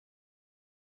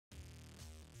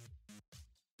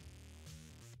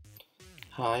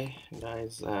Hi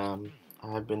guys,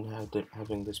 I've been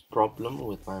having this problem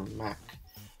with my Mac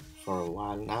for a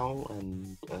while now,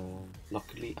 and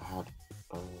luckily I have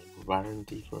a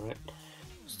warranty for it.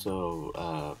 So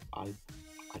I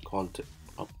called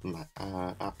up my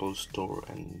Apple store,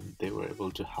 and they were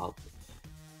able to help.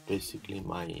 Basically,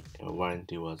 my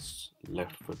warranty was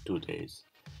left for 2 days,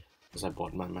 because I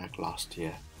bought my Mac last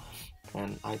year,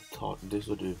 and I thought this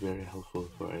would be very helpful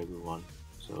for everyone.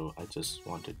 So I just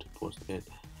wanted to post it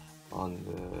on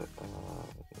the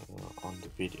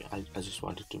video. I just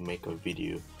wanted to make a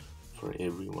video for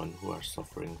everyone who are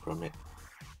suffering from it.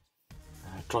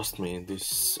 Trust me,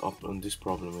 this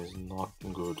problem is not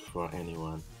good for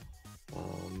anyone.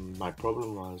 My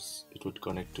problem was it would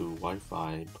connect to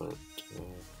Wi-Fi, but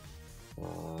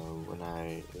when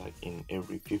I like in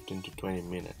every 15 to 20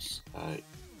 minutes,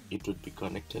 it would be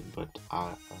connected, but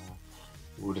I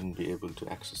wouldn't be able to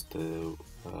access the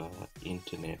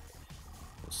internet.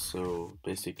 So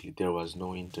basically there was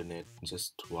no internet,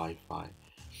 just Wi-Fi,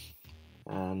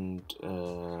 and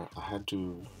I had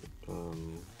to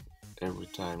every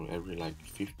like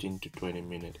 15 to 20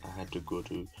 minutes I had to go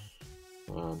to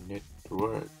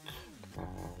network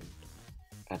and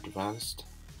advanced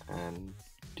and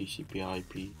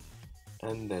TCP/IP,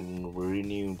 and then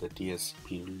renew the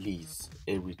TCP release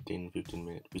every 10-15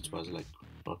 minutes, which was like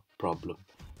a problem,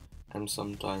 and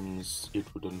sometimes it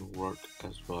wouldn't work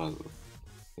as well.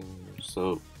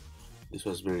 So this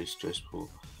was very stressful.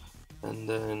 And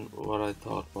then what I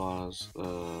thought was,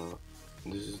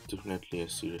 this is definitely a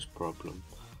serious problem.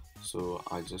 So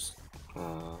I just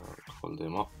called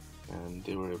them up, and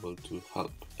they were able to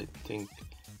help. I think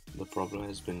the problem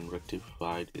has been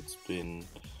rectified. It's been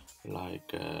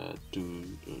like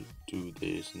 2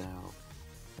 days now,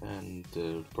 and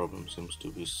the problem seems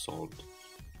to be solved.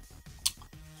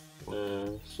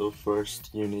 So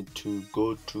first you need to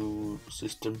go to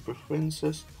system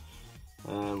preferences,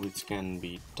 which can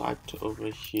be typed over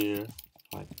here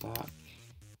like that,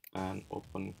 and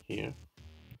open here,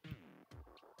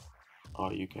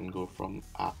 or you can go from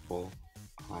Apple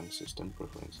and system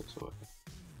preferences over here.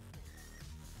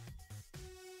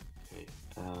 Okay,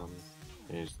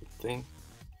 here's the thing,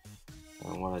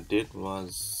 and what I did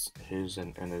was, here's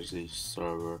an energy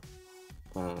saver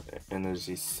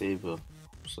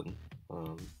option.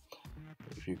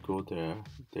 If you go there,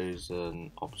 there is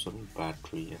an option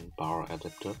battery and power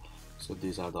adapter. So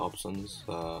these are the options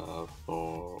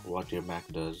for what your Mac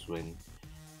does when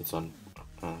it's on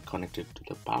connected to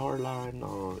the power line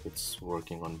or it's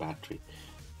working on battery.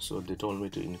 So they told me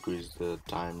to increase the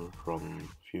time from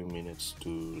few minutes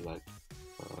to like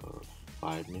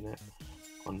 5 minutes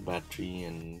on battery,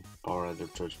 and power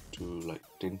adapter to like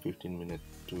 10-15 minutes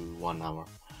to 1 hour.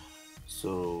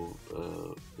 So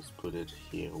let's put it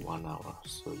here 1 hour,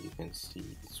 so you can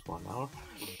see it's 1 hour.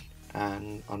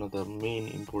 And another main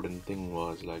important thing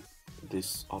was like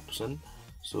this option.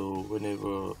 So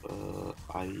whenever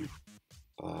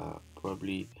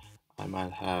probably I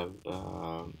might have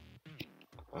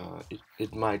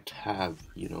it might have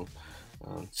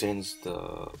changed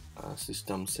the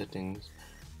system settings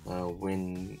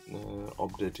when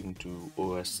updating to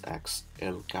OS X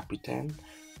El Capitan.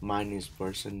 Mine is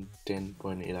version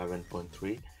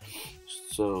 10.11.3.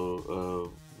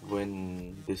 So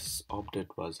when this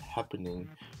update was happening,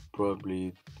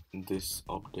 probably this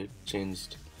update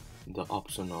changed the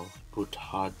option of put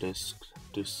hard disk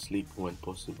to sleep when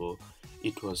possible.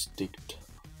 It was ticked.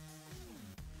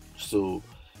 So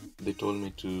they told me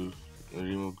to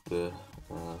remove the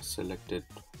selected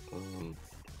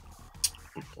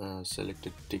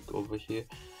tick over here,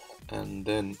 and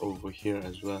then over here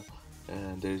as well,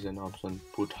 and there is an option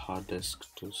put hard disk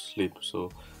to sleep.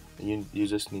 So you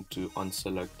just need to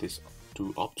unselect these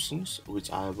two options,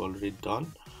 which I have already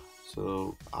done.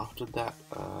 So after that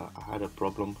I had a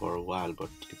problem for a while, but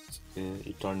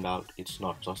it turned out it's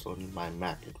not just only my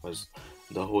Mac, it was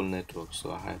the whole network.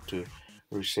 So I had to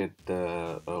reset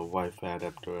the Wi-Fi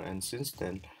adapter, and since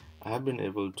then I have been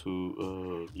able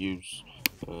to use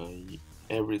uh,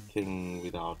 everything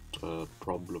without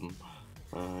problem.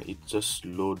 It just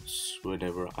loads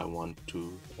whenever I want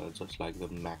to, just like the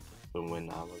Mac when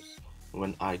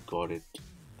I got it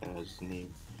as new.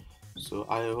 So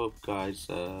I hope guys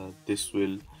this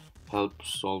will help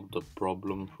solve the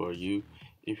problem for you.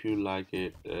 If you like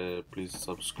it, please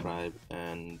subscribe,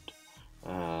 and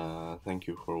thank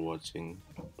you for watching.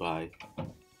 Bye.